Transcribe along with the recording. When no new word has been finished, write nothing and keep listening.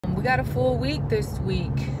We got a full week this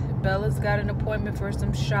week. Bella's got an appointment for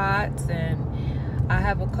some shots, and I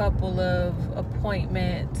have a couple of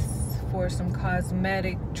appointments for some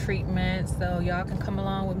cosmetic treatments, so y'all can come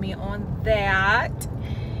along with me on that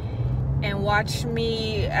and watch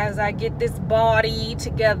me as I get this body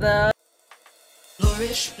together.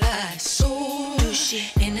 Flourish, fly, soul,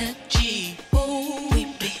 energy, we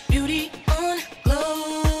be beauty on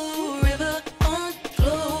glow, river on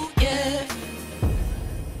glow, yeah.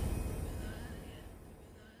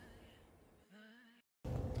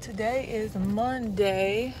 Today is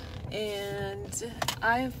Monday, and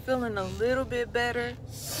I am feeling a little bit better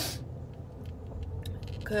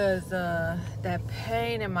because that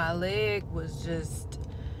pain in my leg was just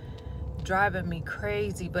driving me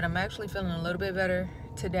crazy, but I'm actually feeling a little bit better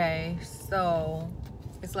today. So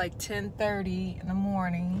it's like 10:30 in the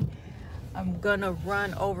morning. I'm gonna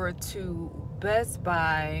run over to Best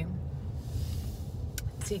Buy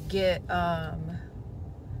to get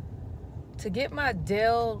my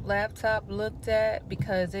Dell laptop looked at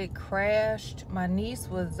because it crashed. My niece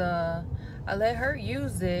was I let her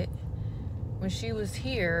use it when she was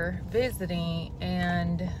here visiting,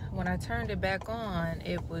 and when I turned it back on,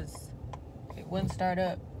 it wouldn't start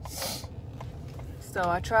up. So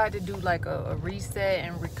I tried to do like a reset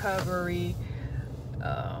and recovery.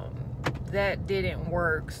 That didn't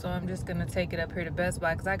work, so I'm just gonna take it up here to Best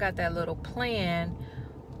Buy because I got that little plan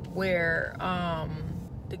where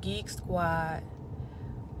the Geek Squad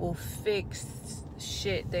will fix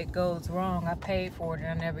shit that goes wrong. I paid for it and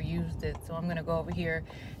I never used it, so I'm gonna go over here,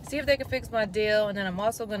 see if they can fix my deal, and then I'm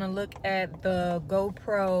also gonna look at the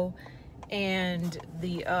GoPro and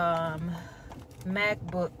the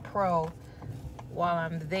MacBook Pro while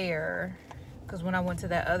I'm there, because when I went to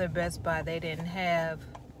that other Best Buy, they didn't have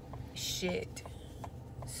shit.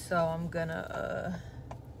 So I'm gonna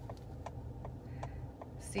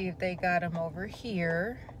see if they got them over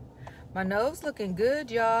here. My nose looking good,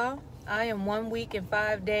 y'all. I am 1 week and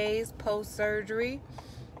 5 days post-surgery,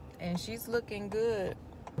 and she's looking good.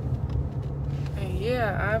 And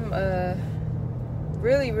yeah, I'm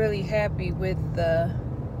really happy with the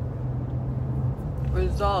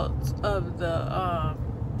results of the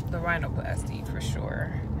rhinoplasty for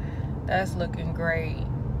sure. That's looking great.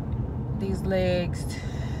 These legs,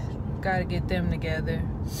 gotta get them together.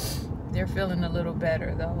 They're feeling a little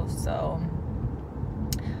better though, so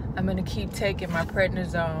I'm gonna keep taking my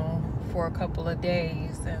prednisone for a couple of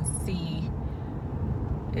days and see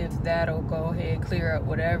if that'll go ahead clear up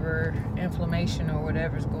whatever inflammation or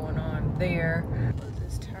whatever's going on there. Let's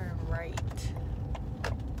just turn right.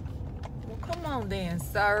 Well, come on then,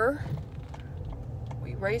 sir.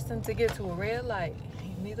 We racing to get to a red light.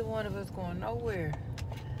 Neither one of us going nowhere.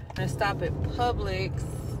 I'm gonna stop at Publix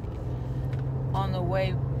on the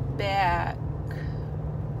way back.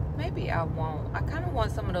 Maybe I won't. I kind of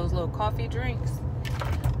want some of those little coffee drinks.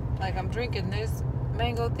 Like I'm drinking this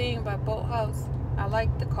mango thing by Boathouse. I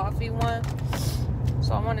like the coffee one,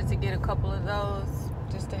 so I wanted to get a couple of those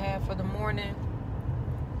just to have for the morning.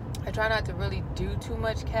 I try not to really do too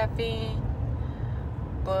much caffeine,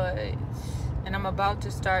 and I'm about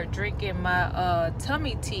to start drinking my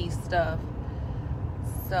tummy tea stuff,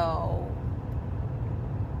 so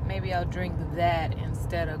maybe I'll drink that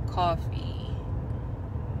instead of coffee.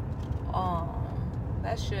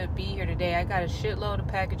 That should be here today. I got a shitload of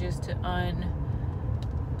packages to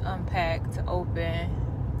unpack, to open,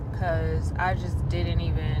 because I just didn't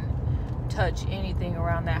even touch anything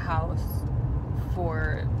around that house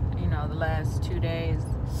for, the last 2 days.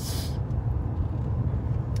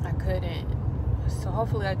 I couldn't. So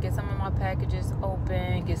hopefully I get some of my packages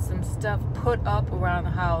open, get some stuff put up around the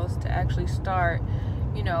house to actually start,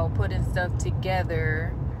 putting stuff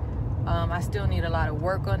together. I still need a lot of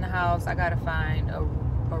work on the house. I gotta find a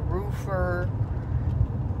roofer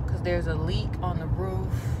because there's a leak on the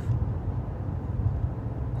roof.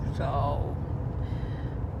 So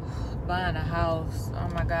buying a house, oh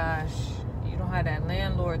my gosh, you don't have that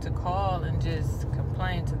landlord to call and just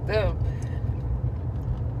complain to them.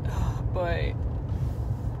 But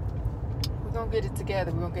we're gonna get it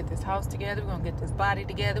together. We're gonna get this house together. We're gonna get this body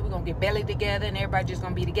together. We're gonna get Belly together, and everybody just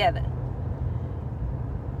gonna be together.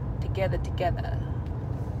 Together.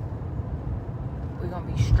 We're gonna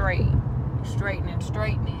be straightening.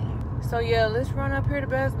 So yeah, let's run up here to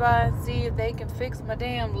Best Buy and see if they can fix my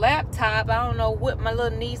damn laptop. I don't know what my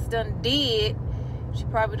little niece done did. She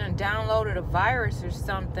probably done downloaded a virus or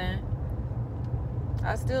something.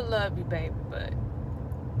 I still love you, baby, but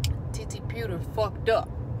TT Pewter fucked up.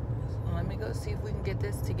 So let me go see if we can get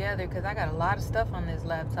this together, because I got a lot of stuff on this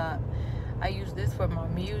laptop. I use this for my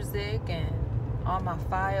music and all my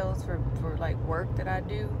files for like work that I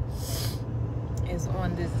do is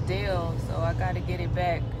on this Dell, so I got to get it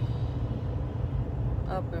back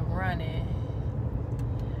up and running.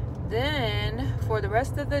 Then for the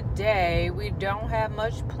rest of the day, we don't have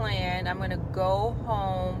much planned. I'm gonna go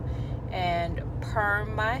home and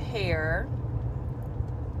perm my hair,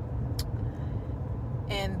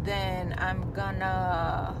 and then I'm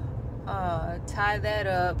gonna tie that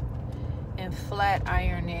up and flat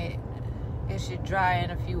iron it. It should dry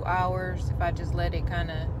in a few hours if I just let it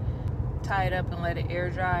kind of tie it up and let it air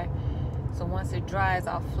dry. So once it dries,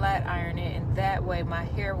 I'll flat iron it, and that way my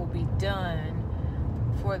hair will be done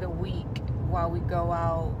for the week while we go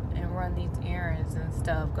out and run these errands and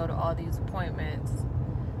stuff, go to all these appointments,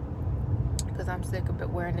 because I'm sick of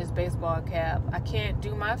wearing this baseball cap. I can't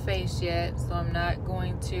do my face yet, so I'm not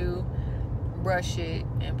going to brush it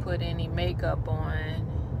and put any makeup on.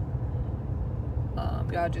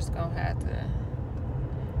 Y'all just gonna have to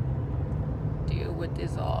deal with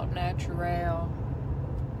this all natural.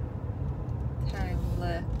 Time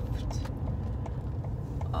left.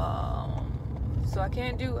 So I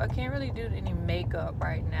can't really do any makeup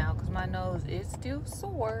right now because my nose is still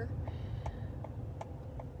sore.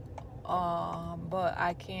 But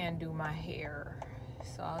I can do my hair,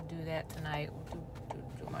 so I'll do that tonight.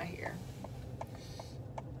 Do my hair.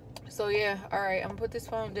 So yeah, all right, I'm gonna put this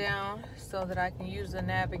phone down so that I can use the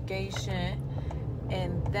navigation,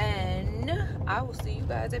 and then I will see you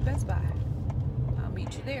guys at Best Buy. I'll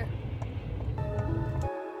meet you there.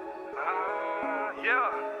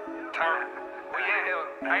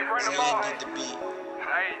 Hey, bring the ball. Hey,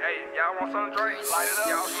 y'all want something to drink? Light it up.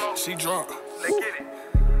 Y'all smoke. She drunk. Let's get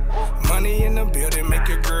it. Money in the building, make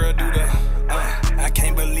a girl do the. I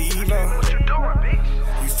can't believe her. What you doing,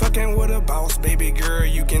 bitch? You fucking with a boss, baby girl.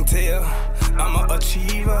 You can tell I'm an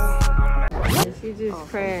achiever. She just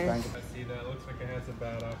crashed. I see that. Looks like it has a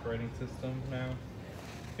bad operating system now.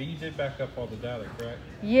 But you did back up all the data, correct?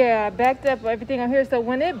 Yeah, I backed up everything on here. So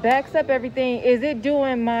when it backs up everything, is it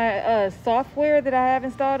doing my software that I have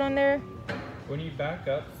installed on there? When you back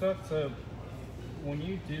up stuff, so when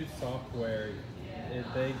you do software,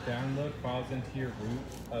 they download files into your root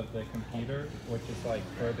of the computer, which is like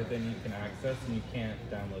further than you can access, and you can't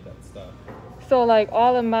download that stuff. So like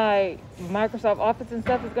all of my Microsoft Office and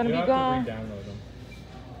stuff is going to be gone? You have to re-download them.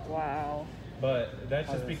 Wow. But that's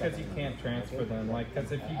just because you can't transfer them. Like,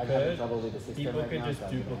 because if you could, people could just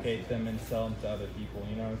duplicate them and sell them to other people.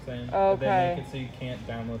 You know what I'm saying? Okay. But they make it so you can't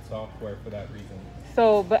download software for that reason.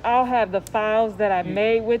 So, but I'll have the files that I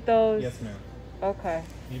made with those? Yes, ma'am. Okay.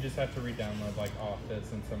 You just have to re-download like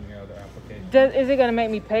Office and some of your other applications. Is it going to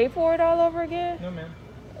make me pay for it all over again? No, ma'am.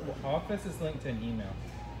 Office is linked to an email.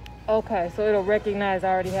 Okay, so it'll recognize I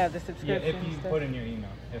already have the subscription. Yeah, if you put in your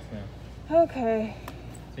email. Yes, ma'am. Okay.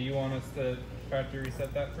 So you want us to factory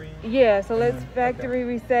reset that for you? Yeah, so let's factory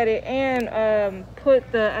reset it and put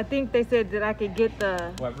the, I think they said that I could get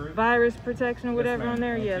the virus protection or whatever on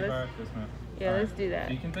there. Yeah, let's do that.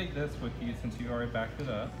 So you can take this with you since you already backed it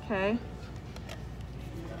up. Okay.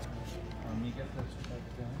 Let me get this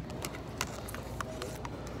checked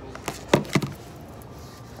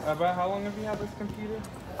in. About how long have you had this computer?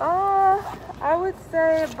 I would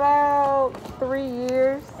say about 3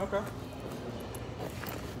 years. Okay.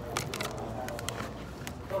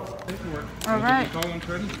 All right.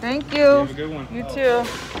 Thank you. You have a good one. You too.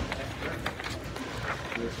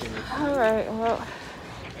 All right. Well,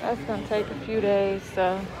 that's gonna take a few days,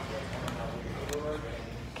 so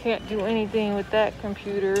can't do anything with that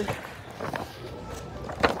computer.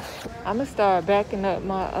 I'm gonna start backing up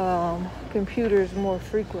my computers more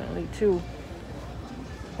frequently too.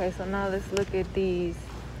 Okay, so now let's look at these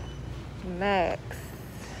Macs.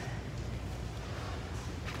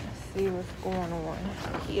 See what's going on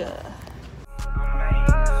here.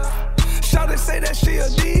 Shawty say that she a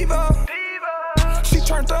diva. She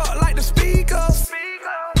turned up like the speakers.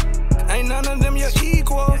 Ain't none of them your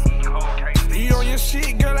equal. You on your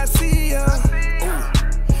shit, girl, I see ya.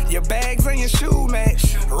 Ooh. Your bags and your shoe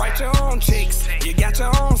match. Write your own checks. You got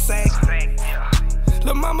your own sack.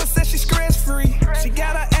 Lil' mama said she stress free. She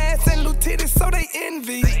got her ass and little titties, so they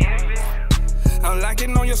envy. I'm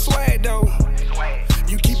liking on your swag though.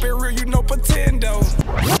 You keep it real, you no pretendo. Ooh,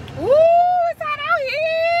 it's hot out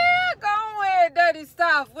here. Going dirty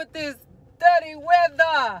stuff with this dirty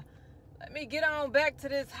weather. Let me get on back to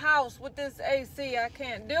this house with this AC. I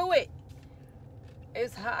can't do it.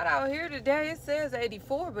 It's hot out here today. It says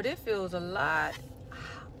 84, but it feels a lot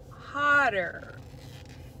hotter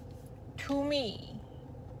to me.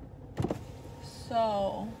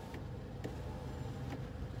 So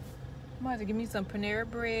I'm about to give me some Panera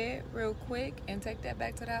bread real quick and take that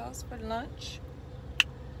back to the house for lunch.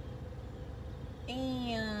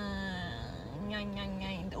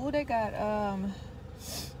 And oh, they got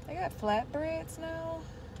flatbreads now.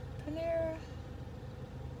 Panera.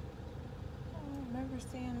 I don't remember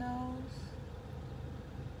seeing those.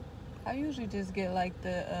 I usually just get like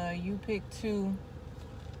the you pick two.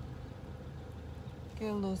 Get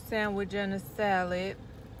a little sandwich and a salad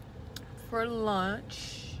for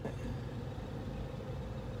lunch.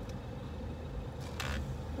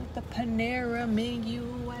 With the Panera menu.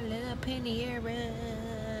 I love Panera.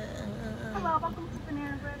 Hello, welcome to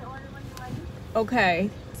Panera Bread. Order when you're ready. Okay,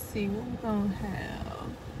 let's see what we're gonna have.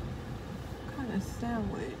 What kind of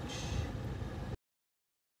sandwich?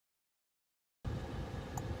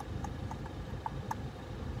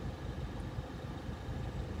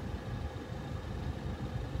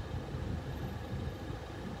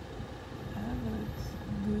 That looks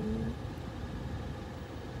good.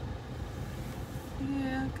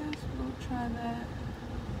 Yeah, I guess we'll try that.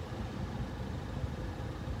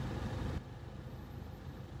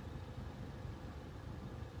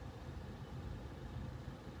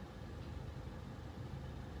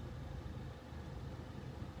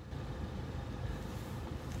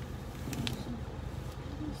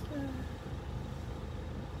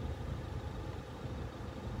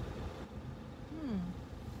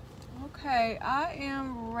 Okay, I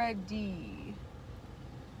am ready.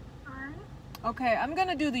 Alright. Okay, I'm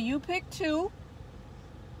gonna do the you pick two,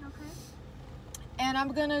 Okay. and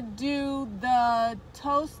I'm gonna do the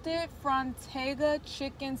toasted Frontega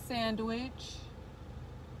chicken sandwich,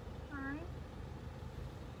 Alright.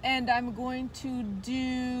 and I'm going to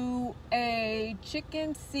do a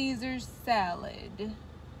chicken Caesar salad.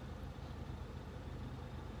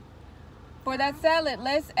 For that salad,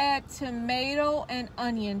 let's add tomato and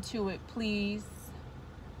onion to it, please.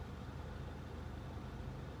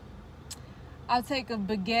 I'll take a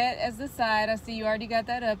baguette as the side. I see you already got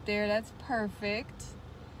that up there. That's perfect.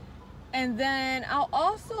 And then I'll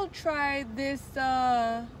also try this,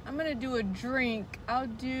 I'm gonna do a drink.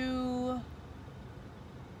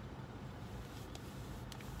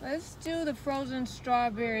 Let's do the frozen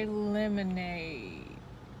strawberry lemonade.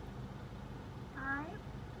 Alright.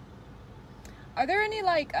 Are there any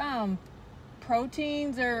like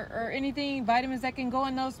proteins or anything, vitamins that can go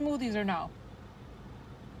in those smoothies or no?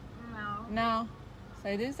 No. No.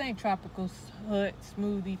 Say this ain't tropical hut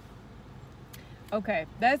smoothie. Okay,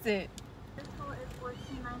 that's it. This total is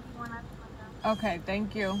 $14.91 at the window. Okay,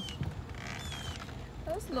 thank you.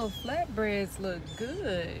 Those little flatbreads look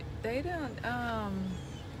good. They don't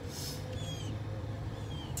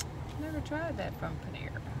never tried that from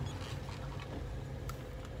Panera.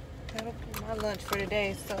 That'll be my lunch for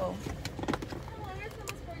today, so. Hello, your total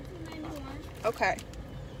is $14.91. Okay.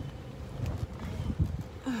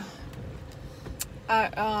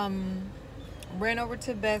 I ran over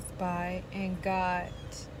to Best Buy and got,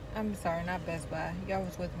 I'm sorry, not Best Buy. Y'all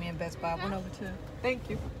was with me in Best Buy. I went over to, thank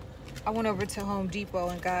you. I went over to Home Depot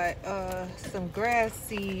and got some grass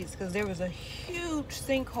seeds because there was a huge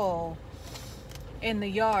sinkhole in the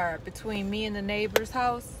yard between me and the neighbor's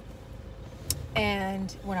house.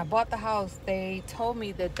 And when I bought the house, they told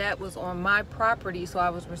me that that was on my property, so I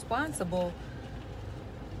was responsible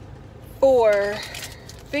for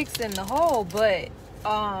fixing the hole. But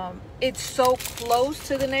it's so close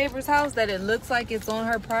to the neighbor's house that it looks like it's on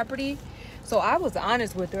her property. So I was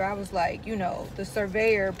honest with her. I was like, you know, the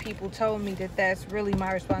surveyor people told me that that's really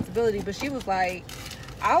my responsibility. But she was like,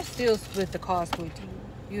 I'll still split the cost with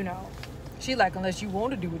you, you know. She like, unless you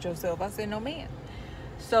want to do it yourself. I said, no, ma'am.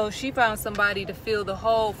 So she found somebody to fill the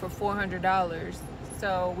hole for $400.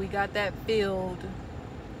 So we got that filled.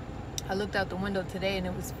 I looked out the window today and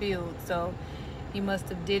it was filled. So he must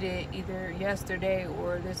have did it either yesterday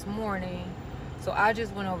or this morning. So I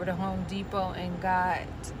just went over to Home Depot and got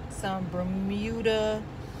some Bermuda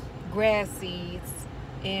grass seeds.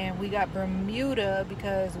 And we got Bermuda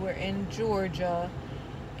because we're in Georgia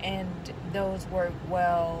and those work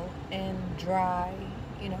well in dry,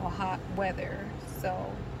 you know, hot weather.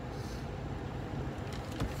 So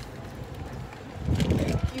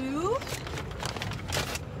thank you.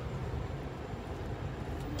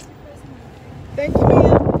 Thank you,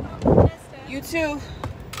 ma'am. You too.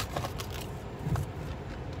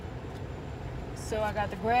 So I got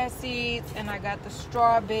the grass seeds and I got the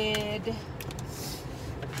straw bed.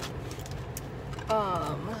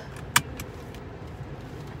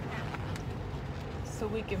 So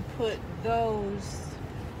we can put those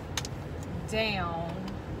down.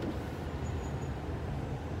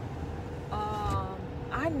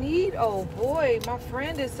 I need, oh boy, my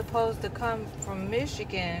friend is supposed to come from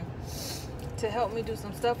Michigan to help me do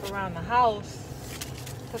some stuff around the house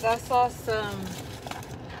because I saw some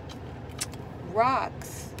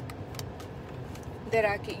rocks that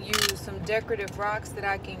I can use, some decorative rocks that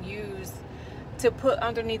I can use to put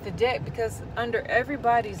underneath the deck, because under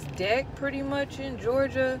everybody's deck pretty much in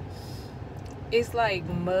Georgia, it's like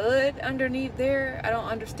mud underneath there. I don't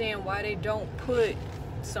understand why they don't put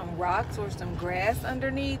some rocks or some grass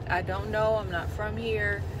underneath. I don't know. I'm not from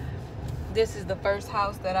here. This is the first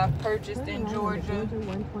house that I've purchased in Georgia.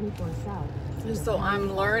 So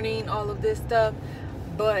I'm learning all of this stuff.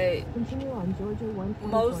 But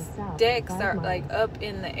most decks are like up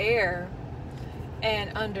in the air,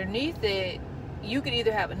 and underneath it, you could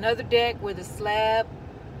either have another deck with a slab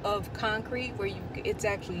of concrete where it's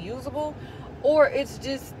actually usable, or it's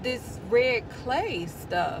just this red clay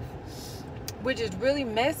stuff, which is really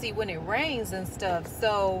messy when it rains and stuff.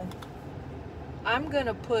 So I'm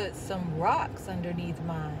gonna put some rocks underneath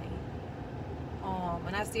mine.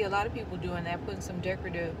 And I see a lot of people doing that, putting some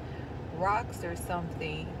decorative rocks or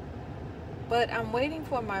something. But I'm waiting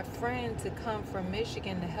for my friend to come from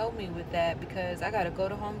Michigan to help me with that, because I gotta go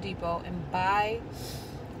to Home Depot and buy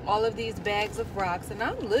all of these bags of rocks. And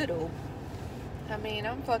I'm little. I mean,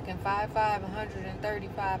 I'm fucking 5'5",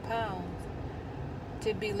 135 pounds.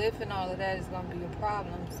 To be lifting all of that is gonna be a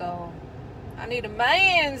problem. So I need a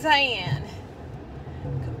man's hand.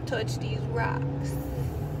 Come touch these rocks.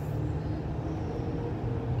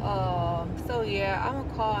 So yeah, I'm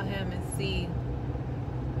gonna call him and see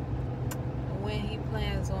when he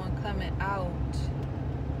plans on coming out,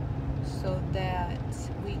 so that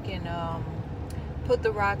we can put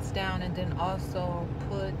the rocks down, and then also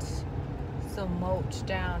put some mulch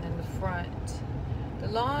down in the front. The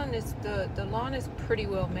lawn is the lawn is pretty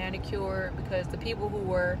well manicured, because the people who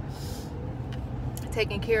were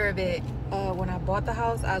taking care of it when I bought the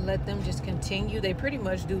house, I let them just continue. They pretty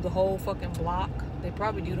much do the whole fucking block. They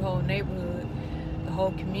probably do the whole neighborhood, the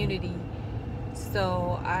whole community.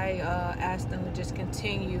 So I asked them to just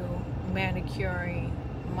continue manicuring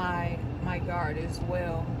my yard as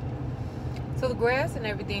well. So the grass and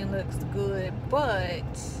everything looks good, but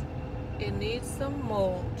it needs some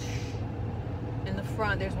mulch in the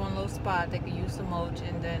front. There's one little spot that could use some mulch,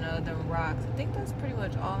 and then the rocks. I think that's pretty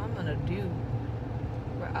much all I'm gonna do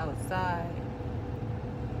for outside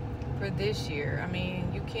for this year. I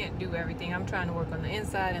mean, you can't do everything. I'm trying to work on the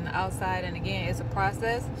inside and the outside, and again, it's a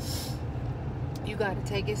process. You got to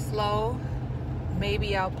take it slow.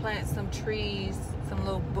 Maybe I'll plant some trees, some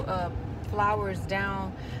little flowers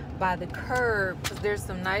down by the curb, because there's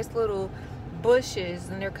some nice little bushes,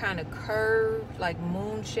 and they're kind of curved, like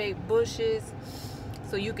moon-shaped bushes.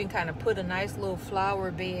 So you can kind of put a nice little flower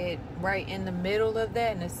bed right in the middle of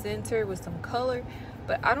that, in the center, with some color.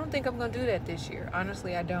 But I don't think I'm gonna do that this year.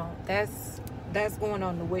 Honestly, I don't. That's going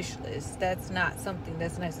on the wish list. That's not something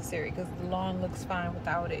that's necessary, because the lawn looks fine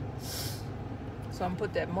without it. So I'm gonna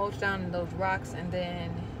put that mulch down in those rocks, and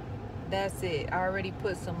then that's it. I already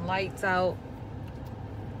put some lights out.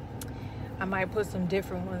 I might put some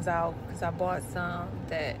different ones out, because I bought some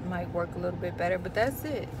that might work a little bit better, but that's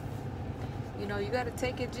it. You know, you got to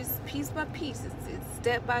take it just piece by piece. It's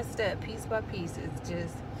step by step, piece by piece. It's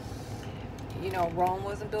just, you know, Rome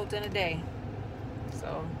wasn't built in a day.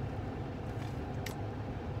 So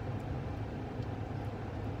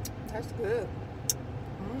that's good.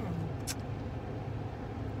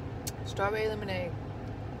 Strawberry lemonade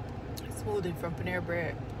smoothie from Panera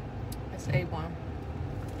Bread. That's A1.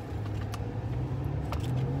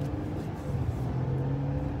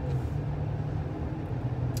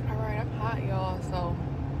 Alright, I'm hot, y'all, so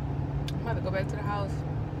I'm about to go back to the house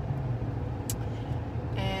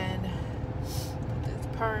and put this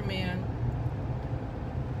perm in,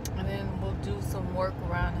 and then we'll do some work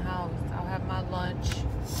around the house. I'll have my lunch,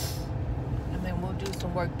 and then we'll do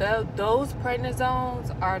some work. Those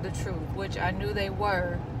prednisones are the truth, which I knew they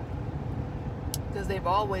were, because they've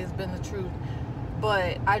always been the truth.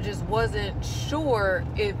 But I just wasn't sure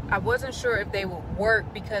if they would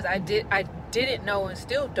work, because I didn't know, and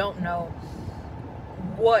still don't know,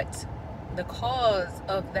 what the cause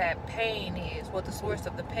of that pain is, what the source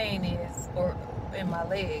of the pain is, or in my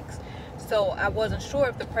legs. So I wasn't sure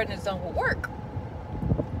if the prednisone would work.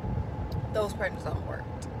 Those prednisone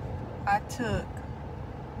worked. I took,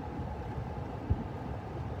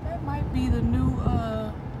 that might be the new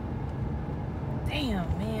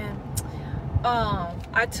damn, man.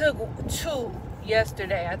 I took 2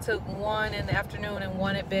 yesterday. I took 1 in the afternoon and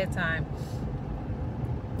 1 at bedtime.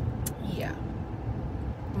 Yeah,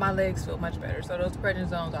 my legs feel much better. So those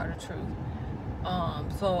prednisones are the truth.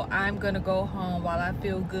 So I'm gonna go home while I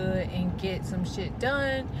feel good and get some shit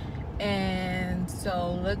done. And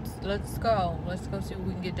so let's go see what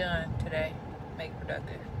we can get done today. Make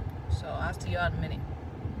productive. So I'll see y'all in a minute.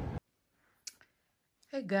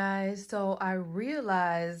 Hey guys, so I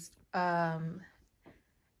realized my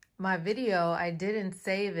video, I didn't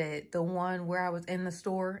save it, the one where I was in the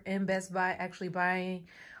store in Best Buy actually buying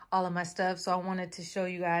all of my stuff. So I wanted to show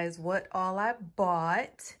you guys what all I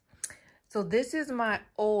bought. So this is my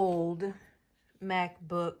old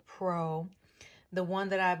MacBook Pro, the one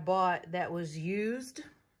that I bought that was used.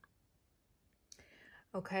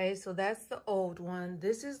 Okay, so that's the old one.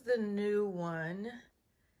 This is the new one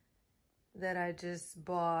that I just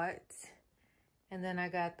bought. And then I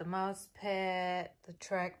got the mouse pad, the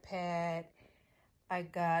trackpad. I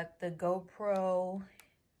got the GoPro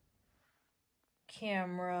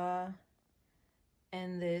camera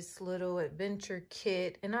and this little adventure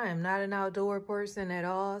kit. And I am not an outdoor person at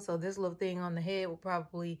all, so this little thing on the head will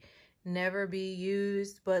probably never be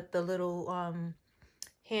used, but the little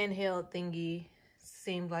handheld thingy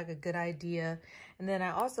seemed like a good idea. And then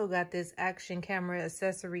I also got this action camera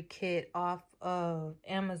accessory kit off of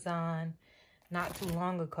Amazon not too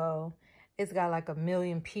long ago. It's got like 1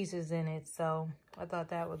 million pieces in it, so I thought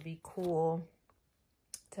that would be cool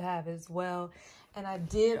to have as well. And I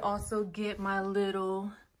did also get my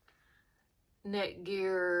little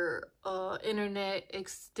Netgear internet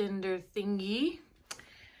extender thingy.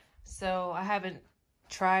 So I haven't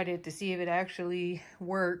tried it to see if it actually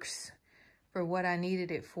works for what I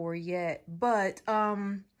needed it for yet. But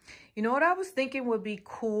you know what I was thinking would be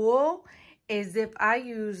cool is if I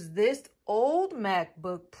use this old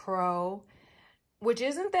MacBook Pro, which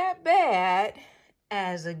isn't that bad,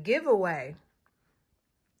 as a giveaway.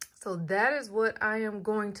 So that is what I am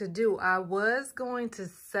going to do. I was going to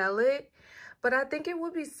sell it, but I think it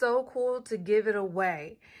would be so cool to give it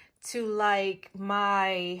away to like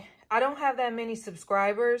I don't have that many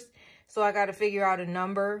subscribers, so I got to figure out a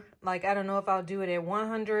number. Like, I don't know if I'll do it at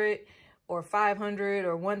 100 or 500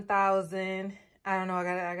 or 1,000. I don't know.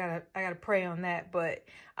 I gotta pray on that, but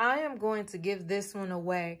I am going to give this one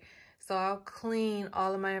away. So I'll clean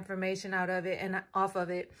all of my information out of it and off of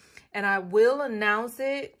it, and I will announce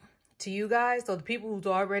it to you guys. So the people who's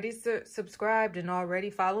already subscribed and already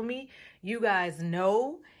follow me, you guys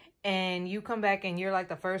know, and you come back and you're like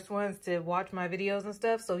the first ones to watch my videos and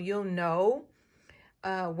stuff. So you'll know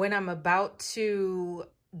when I'm about to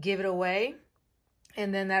give it away,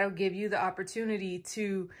 and then that'll give you the opportunity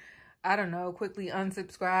to, I don't know, quickly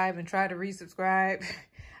unsubscribe and try to resubscribe.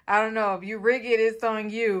 I don't know. If you rig it, it's on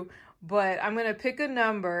you. But I'm going to pick a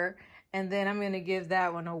number, and then I'm going to give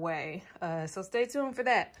that one away. So stay tuned for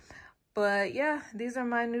that. But yeah, these are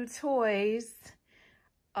my new toys.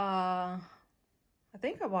 I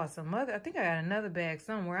think I bought some other. I think I got another bag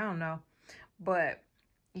somewhere. I don't know. But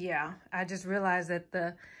yeah, I just realized that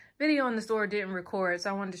the video in the store didn't record, so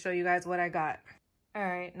I wanted to show you guys what I got. All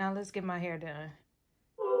right, now let's get my hair done.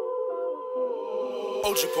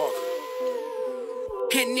 OG Parker.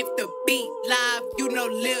 And if the beat live, you know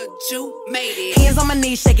Lil Ju made it. Hands on my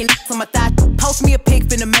knees, shaking on my thigh. Post me a pic,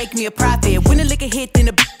 finna make me a profit. When the liquor hit, then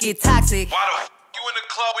the get toxic. Why the you in the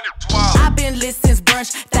club when it's wild? I've been lit since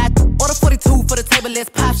brunch. That order 42 for the table, let's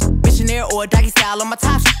pop shit. Missionaire or doggy style on my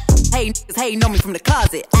top shit. Hey, niggas hating on me from the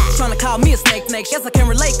closet. Tryna call me a snake. Guess I can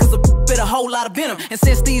relate, cause a bit a whole lot of venom. And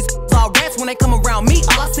since these all rats, when they come around me,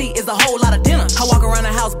 all I see is a whole lot of dinner. I walk around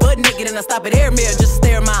the house butt naked and I stop at air mirror just to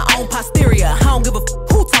stare at my own posterior. I don't give a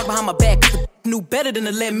who talk behind my back, cause the knew better than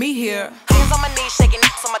to let me hear. Hands on my knees, shaking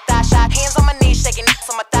on my thigh shot. Hands on my knees, shaking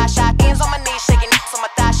on my thigh shot. Hands on my knees, shaking on my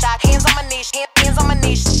thigh shot. Hands on my knees, hands on my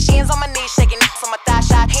knees, hands on my knees, shaking on my thigh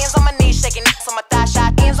shot. Hands on my knees, shaking on my thigh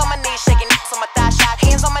shot. Hands on my knees, shaking on my thigh shot.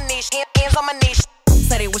 Hands on my knees, hands on my knees.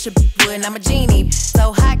 Say they wish a would, and I'm a genie.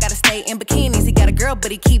 So hot, gotta stay in bikinis. He got a girl,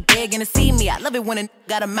 but he keep begging to see me. I love it when a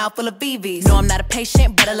got a mouth full of BVs. No, I'm not a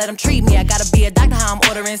patient, but I let him treat me. I gotta be a doctor, how I'm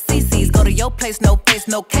ordering CC's. Go to your place, no face,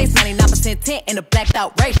 no case. 99% tint in a blacked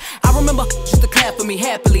out race. I remember used to clap for me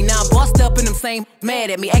happily. Now I'm bossed up and them same mad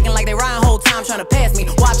at me. Acting like they riding whole time trying to pass me.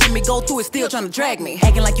 Watching me go through it, still trying to drag me.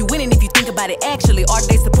 Acting like you winning if you think about it actually. Are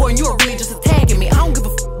they supporting you or really just attacking me? I don't give a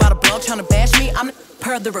about a blog trying to bash me. I'm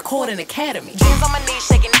per the Recording Academy. Hands on my knees,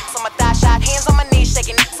 shaking on my thigh shot. Hands on my knees,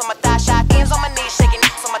 shaking on my thigh shot. Hands on my knees, shaking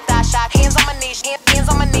on my thigh shot. Hands on my knees, hands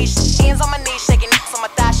on my knees, hands on my knees, shaking on my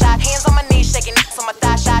thigh shot. Hands on my knees, shaking on my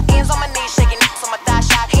thigh shot. Hands on my knees, shaking on my thigh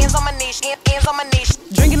shot. Hands on my knees, hands on my knees.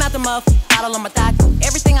 Drinking out the muff, bottle on my thigh.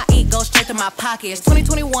 Everything I eat goes straight to my pockets.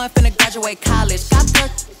 2021, finna graduate college. Got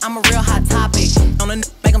I'm a real hot topic. On the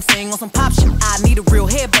make them sing on some pop shit. I need a real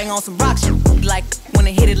headbang on some rock shit. Like when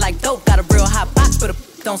they hit it like dope. Got a real hot box, but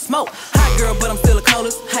don't smoke. Hot girl, but I'm still the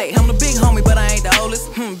coldest. Hey, I'm the big homie, but I ain't the oldest.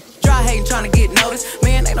 Dry hating, trying to get noticed.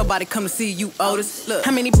 Man, they know nobody come to see you, Otis. Look,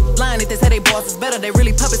 how many lying if they say they boss is better? They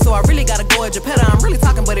really puppets, so I really gotta go at your petter. I'm really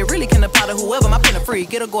talking, but it really can apply to whoever. My pen a free,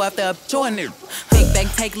 get a go after a join there. Big bank,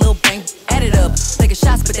 take little bank, add it up. Taking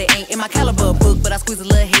shots, but they ain't in my caliber book. But I squeeze a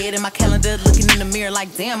little head in my calendar, looking in the mirror like,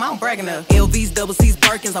 damn, I'm bragging up. LVs, double C's,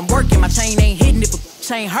 Birkins, I'm working. My chain ain't hitting if a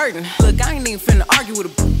chain hurting. Look, I ain't even finna argue with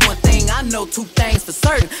a one thing. I know two things for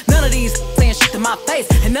certain. None of these saying shit to my face,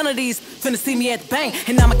 and none of these finna see me at the bank.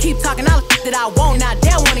 And I'ma keep talking all the that I won't. Not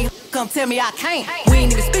dare one of you come tell me I can't. We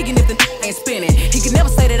ain't even speaking if the ain't spinning. He could never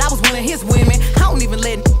say that I was one of his women. I don't even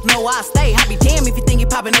let know I stay. I be damn if you think you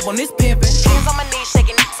popping up on this pimpin'. Hands on my knees,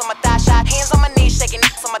 shaking on my thigh shot. Hands on my knees, shaking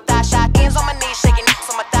on my thigh shot. Hands on my knees, shaking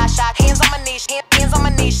on my thigh shot. Hands on my knees, hands on my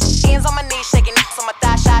knees, hands on my knees, shaking on my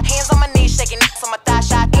thigh shot. Hands on my knees, shaking on my thigh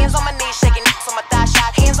shot. Hands on my knees, shaking on my thigh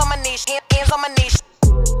shot. Hands on my knees, hands on my knees.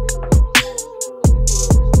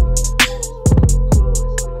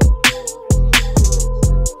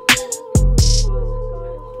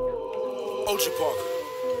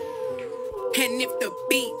 And if the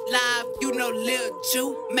beat live, you know Lil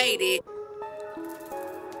Ju made it.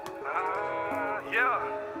 Yeah.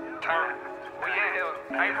 Turn. We in here.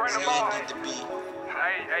 Hey, bring the ball.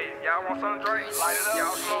 Hey, y'all want something to drink? Light it up.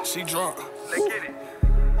 Y'all smoke. She drunk. Let's get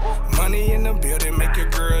it. Money in the building, make your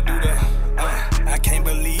girl do the. I can't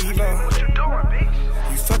believe her. What you doing,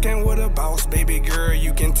 bitch? You fucking with a boss, baby girl.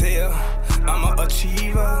 You can tell I'm a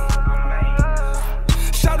achiever.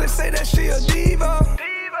 Shawty say that she a diva.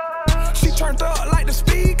 She turned up like the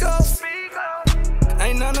speakers.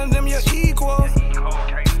 Ain't none of them your equal.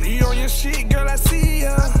 You on your shit, girl, I see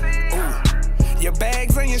ya. Ooh. Your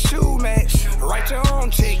bags and your shoe match. Write your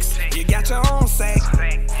own chicks, you got your own sack.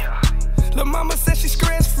 Lil' mama said she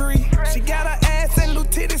stress free. She got her ass and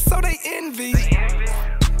little titties, so they envy.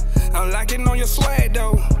 I'm locking on your swag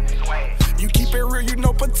though. You keep it real, you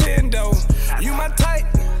no pretend though. You my type.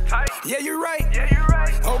 Yeah, you right.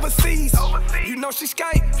 Overseas, you know she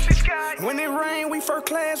Skype. When it rain, we first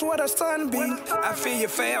class where the sun be. I feel you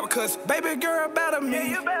fab, cause baby girl better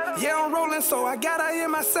me. Yeah, I'm rolling, so I got her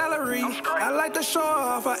in my salary. I like to show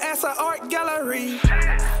off her ass an art gallery.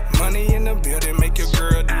 Money in the building, make your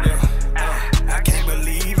girl do the. I can't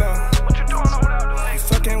believe her. You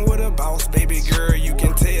fucking with a boss, baby girl, you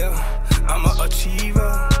can tell I'm a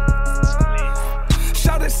achiever.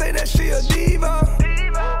 Shawty say that she a diva.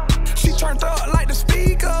 She turned up like the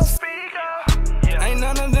speakers. Ain't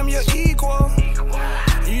none of them your equal.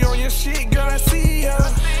 You on your shit, girl, I see ya.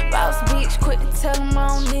 Boss bitch, quick to tell him I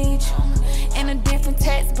don't need you. In a different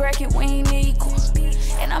tax bracket, we ain't equal.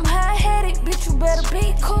 And I'm high-headed, bitch, you better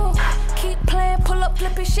be cool. Keep playing, pull up,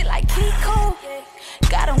 flipping shit like Kiko.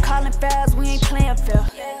 Got them calling fouls, we ain't playing fair.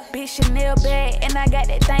 Bitch, Chanel bag, and I got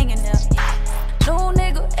that thing in there. New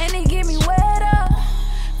nigga, and he give me wet up.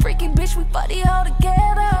 Freaky bitch, we fuck the all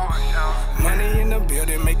together. Money in the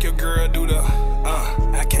building, make your girl do the.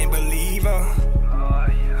 I can't believe her.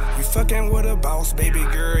 You fucking with a boss, baby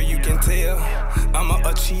girl, you can tell I'm a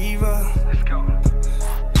achiever.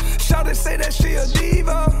 Shawty say that she a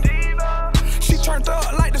diva. She turned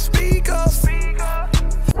up like the speakers.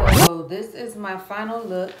 So this is my final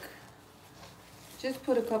look. Just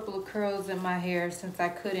put a couple of curls in my hair since I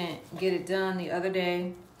couldn't get it done the other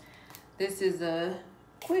day. This is a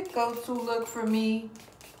quick go-to look for me.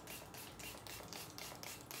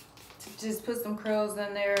 To just put some curls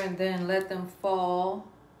in there and then let them fall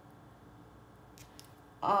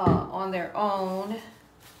on their own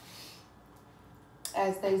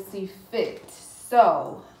as they see fit.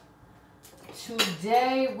 So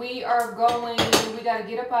today we are going, we got to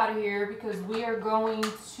get up out of here because we are going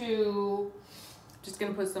to, just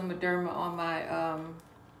going to put some Mederma on my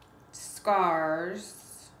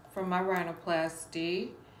scars from my rhinoplasty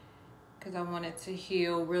because I want it to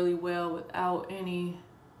heal really well without any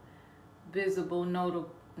visible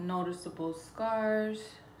noticeable scars.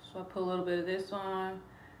 So I put a little bit of this on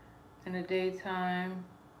in the daytime.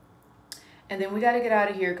 And then we got to get out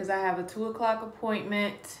of here because I have a 2 o'clock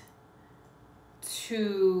appointment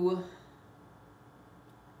to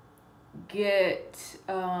get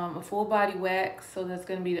a full body wax. So that's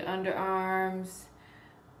going to be the underarms,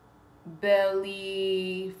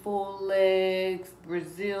 belly, full legs,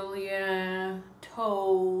 Brazilian,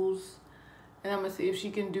 toes. And I'm going to see if she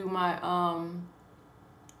can do my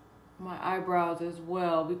my eyebrows as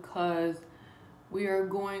well because we are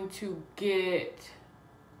going to get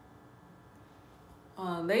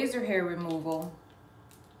laser hair removal.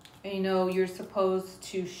 And you know, you're supposed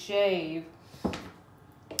to shave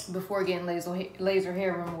before getting laser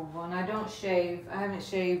hair removal. And I don't shave. I haven't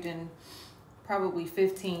shaved in probably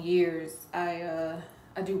 15 years. I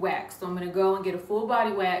do wax. So I'm going to go and get a full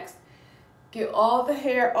body wax get all the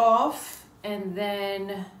hair off, and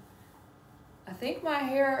then I think my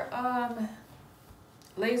hair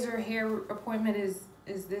laser hair appointment is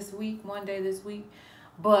this week, one day this week,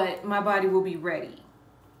 but my body will be ready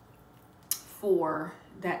for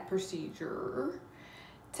that procedure.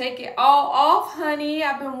 Take it all off, honey.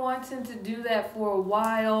 I've been wanting to do that for a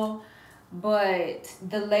while, but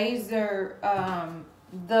the laser,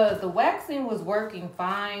 the waxing was working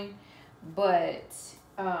fine, but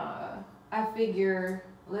I figure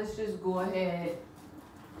let's just go ahead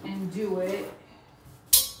and do it.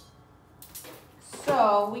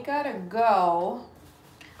 So we gotta go.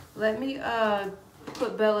 Let me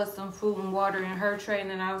put Bella some food and water in her tray, and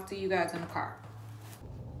then I'll see you guys in the car.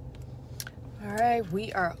 All right,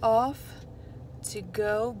 we are off to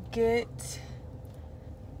go get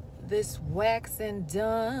this waxing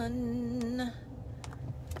done.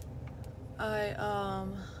 I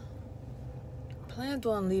planned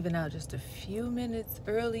on leaving out just a few minutes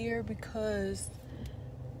earlier because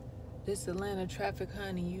this Atlanta traffic,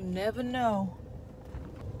 honey, you never know.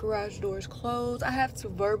 Garage doors closed. I have to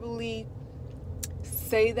verbally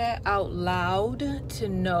say that out loud to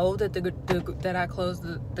know that that I closed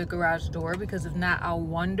the garage door, because if not, I'll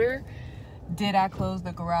wonder, did I close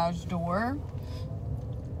the garage door?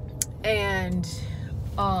 And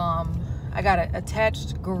I got an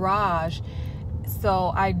attached garage,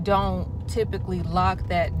 so I don't typically lock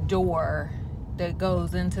that door that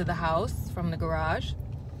goes into the house from the garage.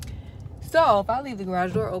 So if I leave the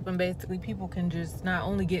garage door open, basically people can just not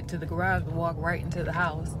only get to the garage but walk right into the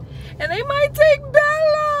house, and they might take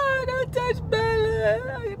Bella. Don't touch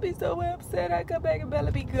Bella. I'd be so upset. I come back and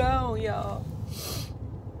Bella be gone, y'all.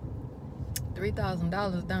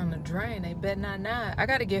 $3,000 down the drain. They bet not. I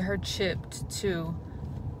gotta get her chipped too.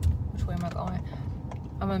 Which way am I going?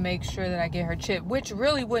 I'm gonna make sure that I get her chipped, which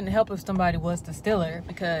really wouldn't help if somebody was to steal her,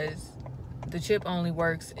 because the chip only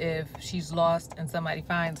works if she's lost and somebody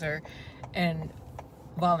finds her and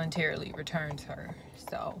voluntarily returns her.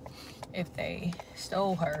 So if they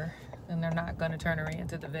stole her, then they're not gonna turn her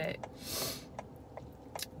into the vet.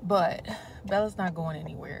 But Bella's not going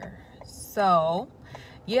anywhere. So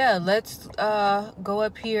yeah, let's go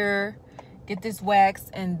up here, get this wax,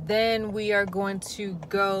 and then we are going to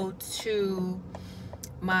go to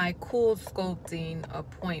my cool sculpting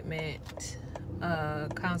appointment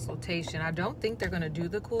consultation. I don't think they're gonna do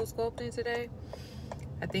the cool sculpting today.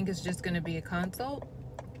 I think it's just gonna be a consult,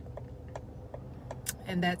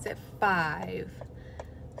 and that's at 5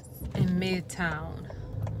 in Midtown.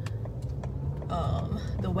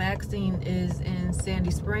 The waxing is in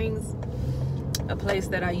Sandy Springs, a place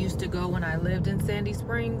that I used to go when I lived in Sandy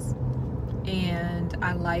Springs, and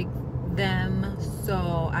I like them,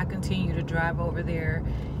 so I continue to drive over there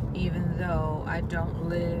even though I don't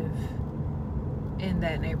live in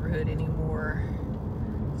that neighborhood anymore.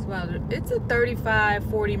 It's a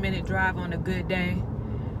 35-40 minute drive on a good day,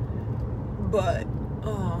 but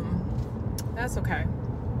that's okay.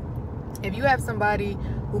 If you have somebody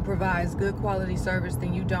who provides good quality service,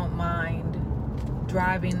 then you don't mind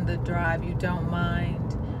driving the drive, you don't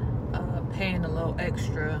mind paying a little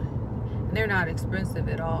extra, and they're not expensive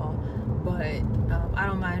at all, but I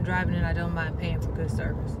don't mind driving, and I don't mind paying for good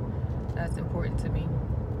service. That's important to me.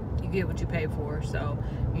 You get what you pay for, so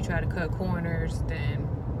you try to cut corners, then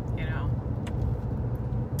you know.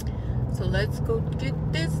 So let's go get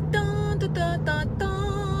this done,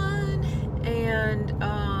 and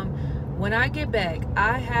when I get back,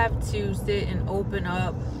 I have to sit and open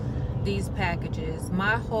up these packages.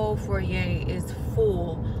 My whole foyer is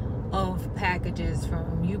full of packages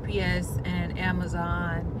from UPS and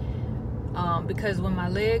Amazon, because when my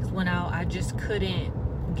legs went out, I just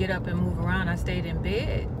couldn't get up and move around. I stayed in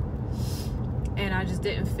bed, and I just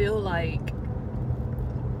didn't feel like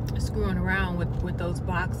screwing around with those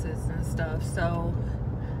boxes and stuff. So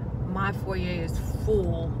my foyer is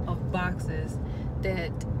full of boxes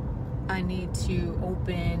that I need to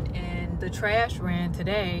open, and the trash ran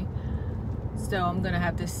today, so I'm gonna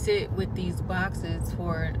have to sit with these boxes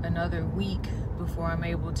for another week before I'm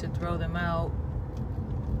able to throw them out.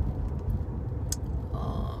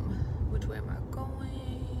 Which way am I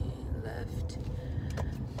going? Left.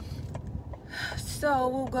 So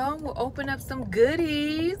we'll go and we'll open up some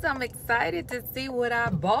goodies. I'm excited to see what I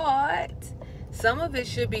bought. Some of it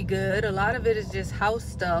should be good. A lot of it is just house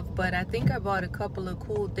stuff, but I think I bought a couple of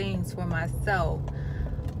cool things for myself.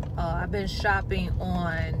 I've been shopping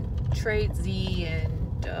on Tradesy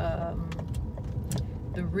and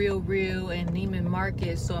the Real and Neiman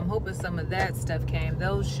Marcus, so I'm hoping some of that stuff came.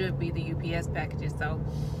 Those should be the UPS packages, so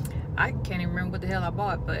I can't even remember what the hell I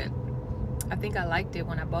bought, but I think I liked it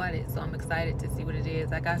when I bought it, so I'm excited to see what it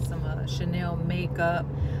is. I got some Chanel makeup.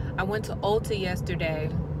 I went to Ulta yesterday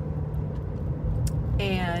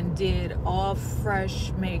and did all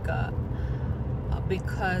fresh makeup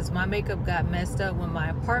because my makeup got messed up when my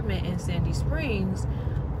apartment in Sandy Springs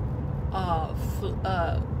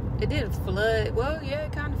it didn't flood. Well, yeah,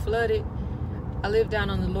 it kind of flooded. I lived down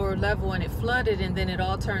on the lower level and it flooded, and then it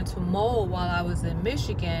all turned to mold while I was in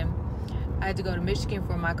Michigan. I had to go to Michigan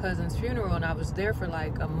for my cousin's funeral, and I was there for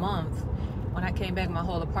like a month. When I came back, my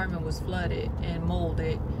whole apartment was flooded and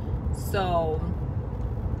molded. So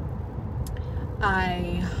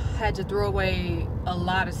I had to throw away a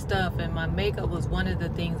lot of stuff, and my makeup was one of the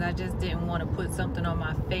things. I just didn't want to put something on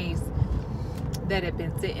my face that had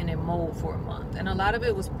been sitting in mold for a month. And a lot of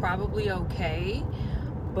it was probably okay,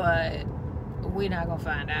 but we're not gonna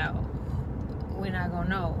find out. We're not gonna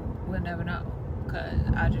know. We'll never know, because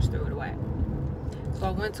I just threw it away. So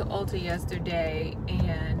I went to Ulta yesterday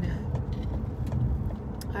and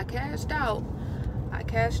I cashed out. I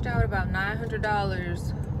cashed out about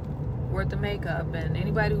 $900 worth of makeup, and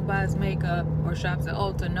anybody who buys makeup or shops at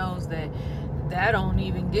Ulta knows that that don't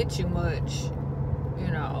even get you much, you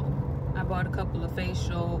know. I bought a couple of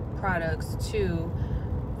facial products too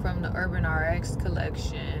from the Urban RX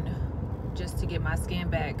collection just to get my skin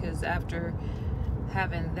back, because after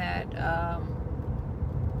having that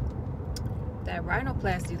that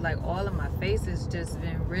rhinoplasty, like all of my face has just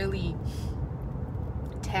been really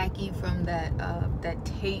tacky from that that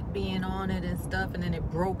tape being on it and stuff, and then it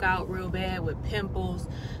broke out real bad with pimples.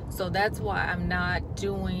 So that's why I'm not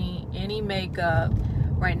doing any makeup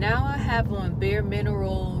right now. I have on Bare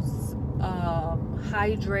Minerals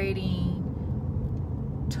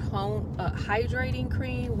hydrating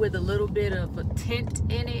cream with a little bit of a tint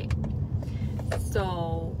in it.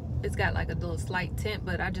 So it's got like a little slight tint,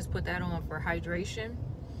 but I just put that on for hydration.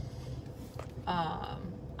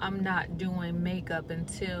 I'm not doing makeup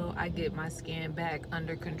until I get my skin back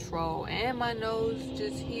under control, and my nose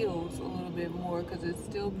just heals a little bit more because it's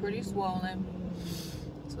still pretty swollen.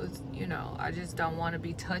 So it's, you know, I just don't want to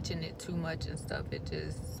be touching it too much and stuff. It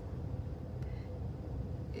just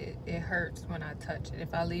it hurts when I touch it.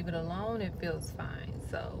 If I leave it alone, it feels fine.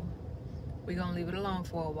 So we're gonna leave it alone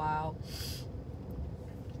for a while,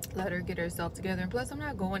 let her get herself together. And plus, I'm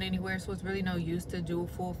not going anywhere, so it's really no use to do a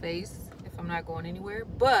full face if I'm not going anywhere.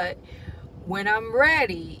 But when I'm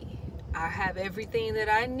ready, I have everything that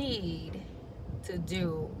I need to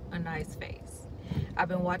do a nice face. I've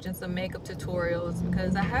been watching some makeup tutorials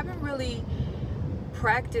because I haven't really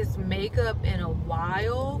practiced makeup in a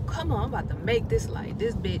while. Come on, I'm about to make this light.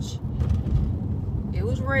 This bitch, it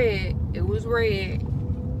was red, it was red,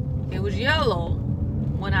 it was yellow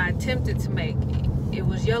when I attempted to make it. It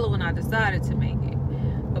was yellow when I decided to make it,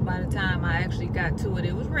 but by the time I actually got to it,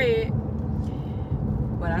 it was red.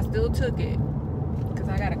 But I still took it because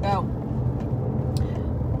I gotta go.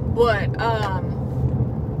 But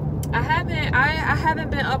I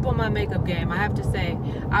haven't been up on my makeup game, I have to say.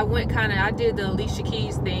 I did the Alicia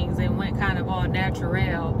Keys things and went kind of all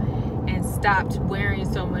natural and stopped wearing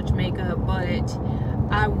so much makeup, but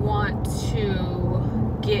I want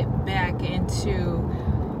to get back into,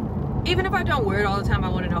 even if I don't wear it all the time, I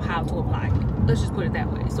want to know how to apply it. Let's just put it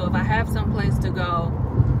that way. So if I have some place to go,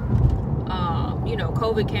 you know,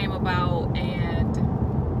 COVID came about and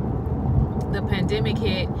the pandemic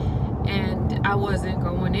hit, and I wasn't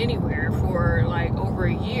going anywhere for like over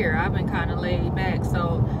a year. I've been kind of laid back,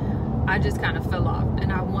 so I just kind of fell off,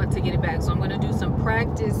 and I want to get it back. So I'm going to do some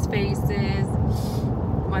practice faces.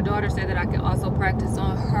 My daughter said that I can also practice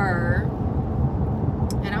on her,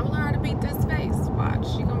 and I'm gonna learn how to beat this face. Watch,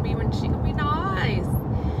 she gonna be nice.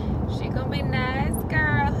 She gonna be nice,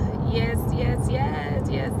 girl. Yes, yes, yes,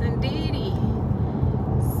 yes, indeedy.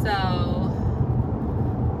 So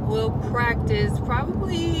we'll practice.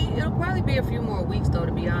 It'll probably be a few more weeks though,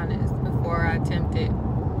 to be honest, before I attempt it.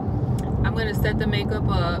 I'm gonna set the makeup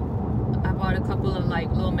up. I bought a couple of like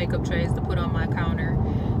little makeup trays to put on my counter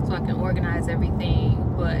so I can organize everything,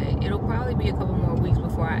 but it'll probably be a couple more weeks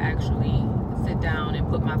before I actually sit down and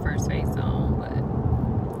put my first face on. But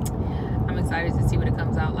I'm excited to see what it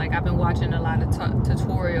comes out like. I've been watching a lot of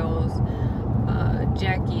tutorials.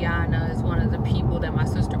 Jackie Anna is one of the people that my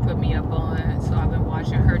sister put me up on, so I've been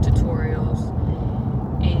watching her tutorials.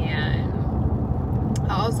 And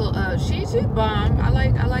I also she's bomb. I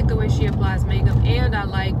like the way she applies makeup, and I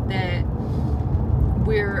like that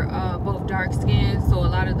we're both dark skinned, so a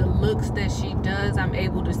lot of the looks that she does, I'm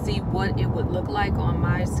able to see what it would look like on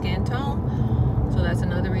my skin tone. So that's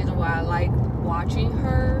another reason why I like watching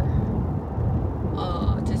her,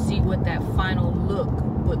 to see what that final look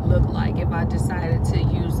would look like if I decided to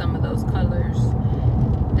use some of those colors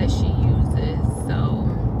that she uses. So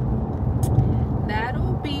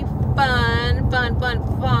that'll be fun.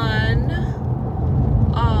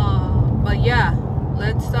 But yeah,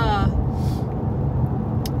 let's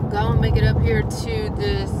go and make it up here to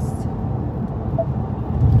this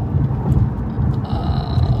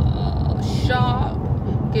shop,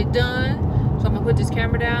 get done. So I'm gonna put this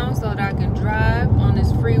camera down so that I can drive on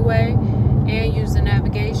this freeway and use the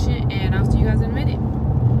navigation, and I'll see you guys in a minute.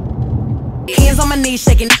 Hands on my knees,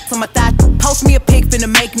 shaking on my thigh. Post me a pic, finna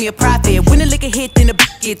make me a profit. When the liquor hit, then the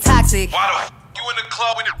get toxic. Why the you in the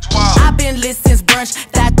club when it's wild? I've been lit since brunch.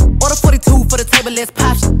 That order 42 for the table, let's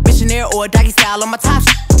pop. Missionaire or doggy style on my top.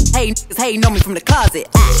 Hey, niggas hating on me from the closet.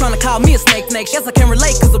 Trying to call me a snake. Guess I can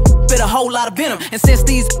relate, cause a bit a whole lot of venom. And since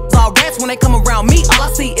these all rats, when they come around me, all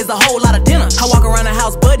I see is a whole lot of dinner. I walk around the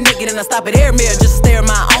house butt naked and I stop at air mirror just to stare at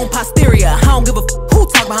my own posterior. I don't give a who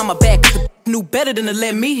talk behind my back, cause the knew better than to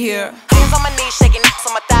let me hear. Hands on my knees, shaking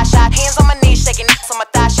on my thigh shot. Hands on my knees, shaking on my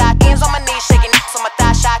thigh shot. Hands on my knees, shaking on my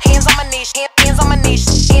thigh shot. Hands on my knees, hands on my knees,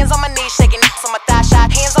 hands on my knees, shaking on my thigh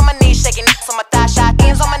shot. Hands on my knees, shaking on my thigh shot.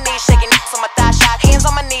 Hands on my knees, shaking on my thigh shot. Hands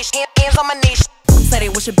on my knees, hands on my knees. Say they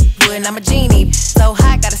wish a would, and I'm a genie. So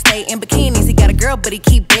hot, gotta stay in bikinis. He got a girl, but he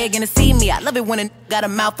keep begging to see me. I love it when a got a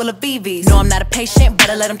mouth full of BVs. No, I'm not a patient,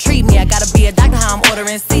 better let him treat me. I gotta be a doctor, how I'm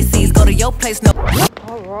ordering CCs. Go to your place, no.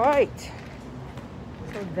 All right,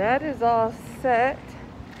 so that is all set.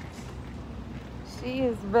 She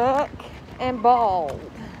is back and bald,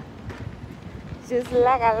 just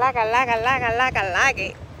like I like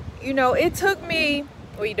it. You know, it took me,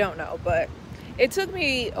 well, you don't know, but it took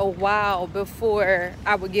me a while before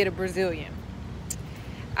I would get a Brazilian.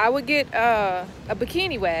 I would get a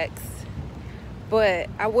bikini wax, but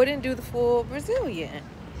I wouldn't do the full Brazilian.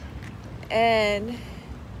 And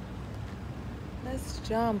that's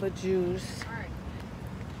Jamba Juice.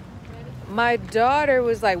 My daughter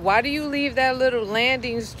was like, why do you leave that little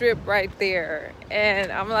landing strip right there? And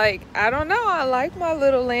I'm like, I don't know, I like my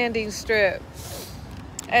little landing strip.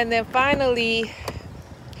 And then finally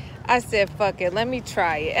I said, fuck it, let me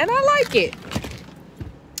try it. And I like it.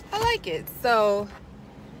 I like it. So,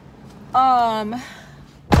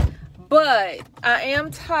 but I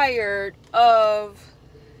am tired of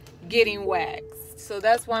getting waxed. So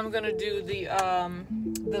that's why I'm gonna do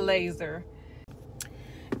the laser.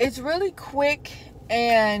 It's really quick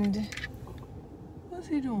and what's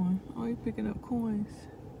he doing? Oh, he's picking up coins.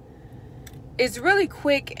 It's really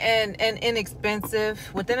quick and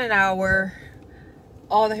inexpensive. Within an hour,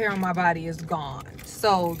 all the hair on my body is gone.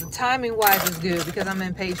 So the timing wise is good because I'm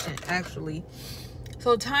impatient actually.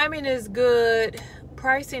 So timing is good,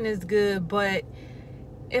 pricing is good, but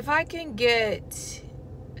if I can get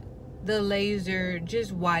the laser,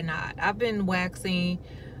 just why not? I've been waxing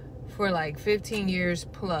for like 15 years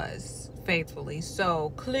plus faithfully.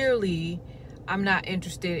 So clearly I'm not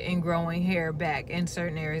interested in growing hair back in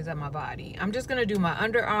certain areas of my body. I'm just gonna do my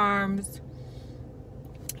underarms.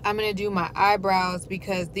 I'm gonna do my eyebrows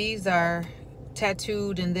because these are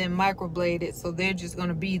tattooed and then microbladed, so they're just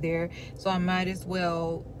gonna be there. So I might as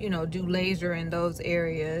well, you know, do laser in those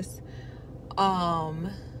areas. And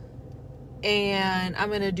I'm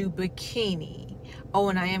gonna do bikini. Oh,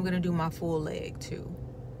 and I am gonna do my full leg too.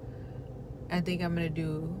 I think I'm gonna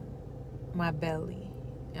do my belly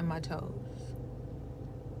and my toes.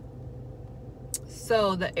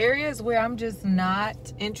 So the areas where I'm just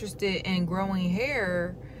not interested in growing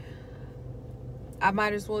hair, I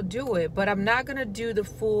might as well do it. But I'm not gonna do the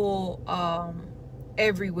full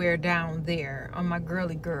everywhere down there on my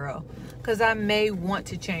girly girl, because I may want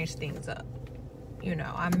to change things up. You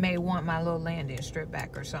know, I may want my little landing strip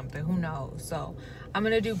back or something, who knows. So I'm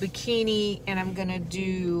gonna do bikini and I'm gonna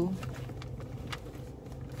do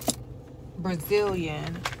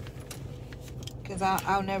Brazilian, because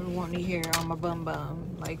I'll never want any hair on my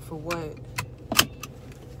bum, like for what?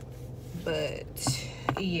 But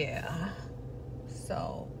yeah,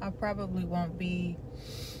 so I probably won't be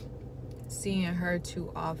seeing her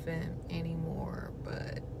too often anymore,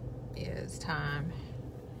 but yeah, it's time.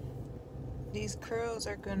 These curls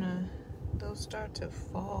are gonna, they'll start to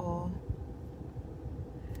fall.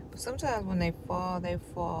 But sometimes when they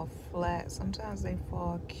fall flat. Sometimes they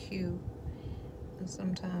fall cute. And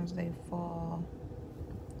sometimes they fall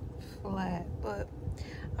flat. But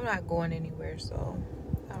I'm not going anywhere, so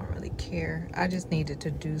I don't really care. I just needed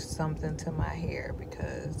to do something to my hair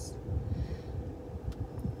because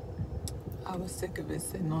I was sick of it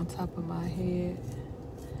sitting on top of my head.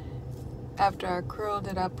 After I curled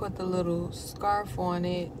it, I put the little scarf on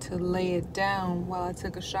it to lay it down while I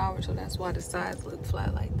took a shower, so that's why the sides look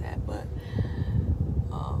flat like that. But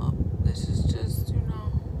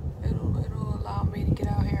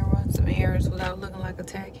a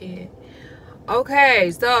tack head.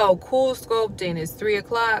 Okay, so cool sculpting is 3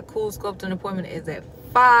 o'clock. Cool sculpting appointment is at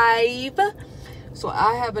 5. So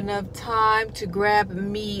I have enough time to grab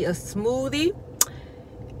me a smoothie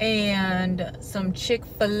and some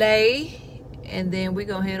Chick-fil-A, and then we're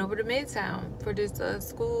gonna head over to Midtown for this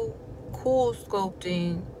cool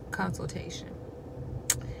sculpting consultation.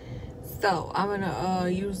 So I'm gonna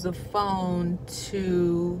use the phone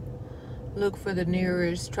to look for the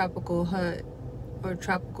nearest tropical hut or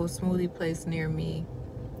tropical smoothie place near me,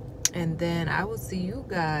 and then I will see you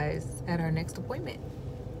guys at our next appointment.